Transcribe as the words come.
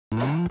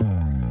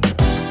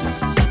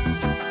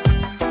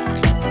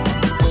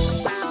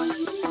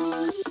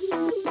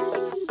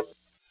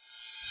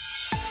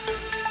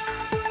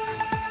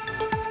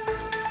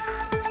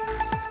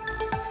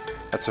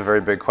That's a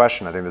very big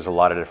question. I think there's a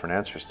lot of different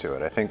answers to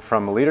it. I think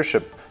from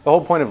leadership, the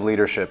whole point of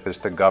leadership is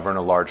to govern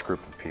a large group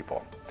of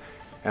people.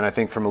 And I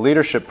think from a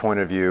leadership point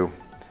of view,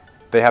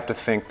 they have to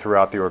think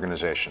throughout the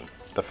organization.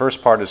 The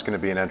first part is going to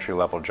be an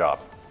entry-level job.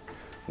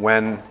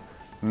 When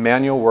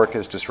manual work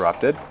is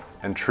disrupted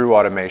and true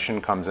automation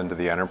comes into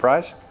the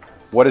enterprise,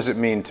 what does it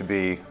mean to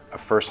be a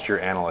first-year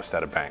analyst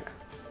at a bank?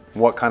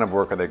 What kind of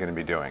work are they going to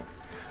be doing?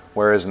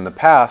 Whereas in the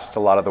past, a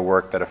lot of the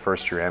work that a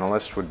first-year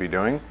analyst would be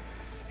doing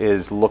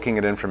is looking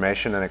at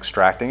information and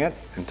extracting it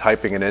and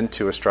typing it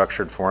into a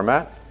structured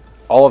format.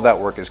 All of that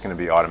work is going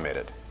to be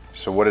automated.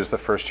 So what does the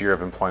first year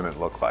of employment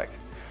look like?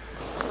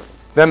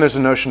 Then there's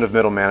a notion of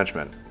middle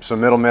management. So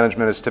middle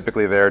management is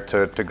typically there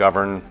to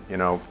govern,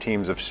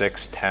 teams of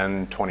 6,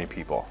 10, 20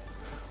 people.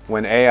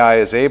 When AI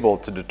is able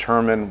to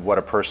determine what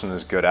a person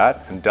is good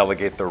at and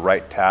delegate the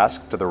right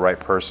task to the right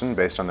person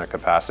based on their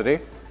capacity,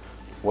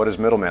 what does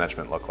middle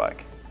management look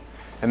like?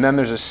 And then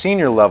there's a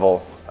senior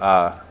level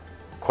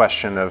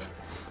question of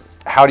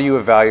how do you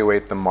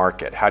evaluate the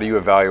market? How do you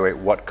evaluate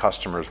what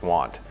customers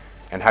want?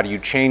 And how do you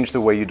change the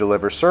way you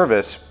deliver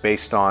service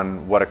based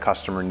on what a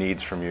customer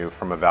needs from you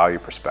from a value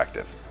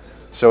perspective?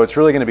 So it's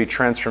really going to be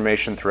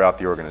transformation throughout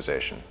the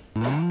organization.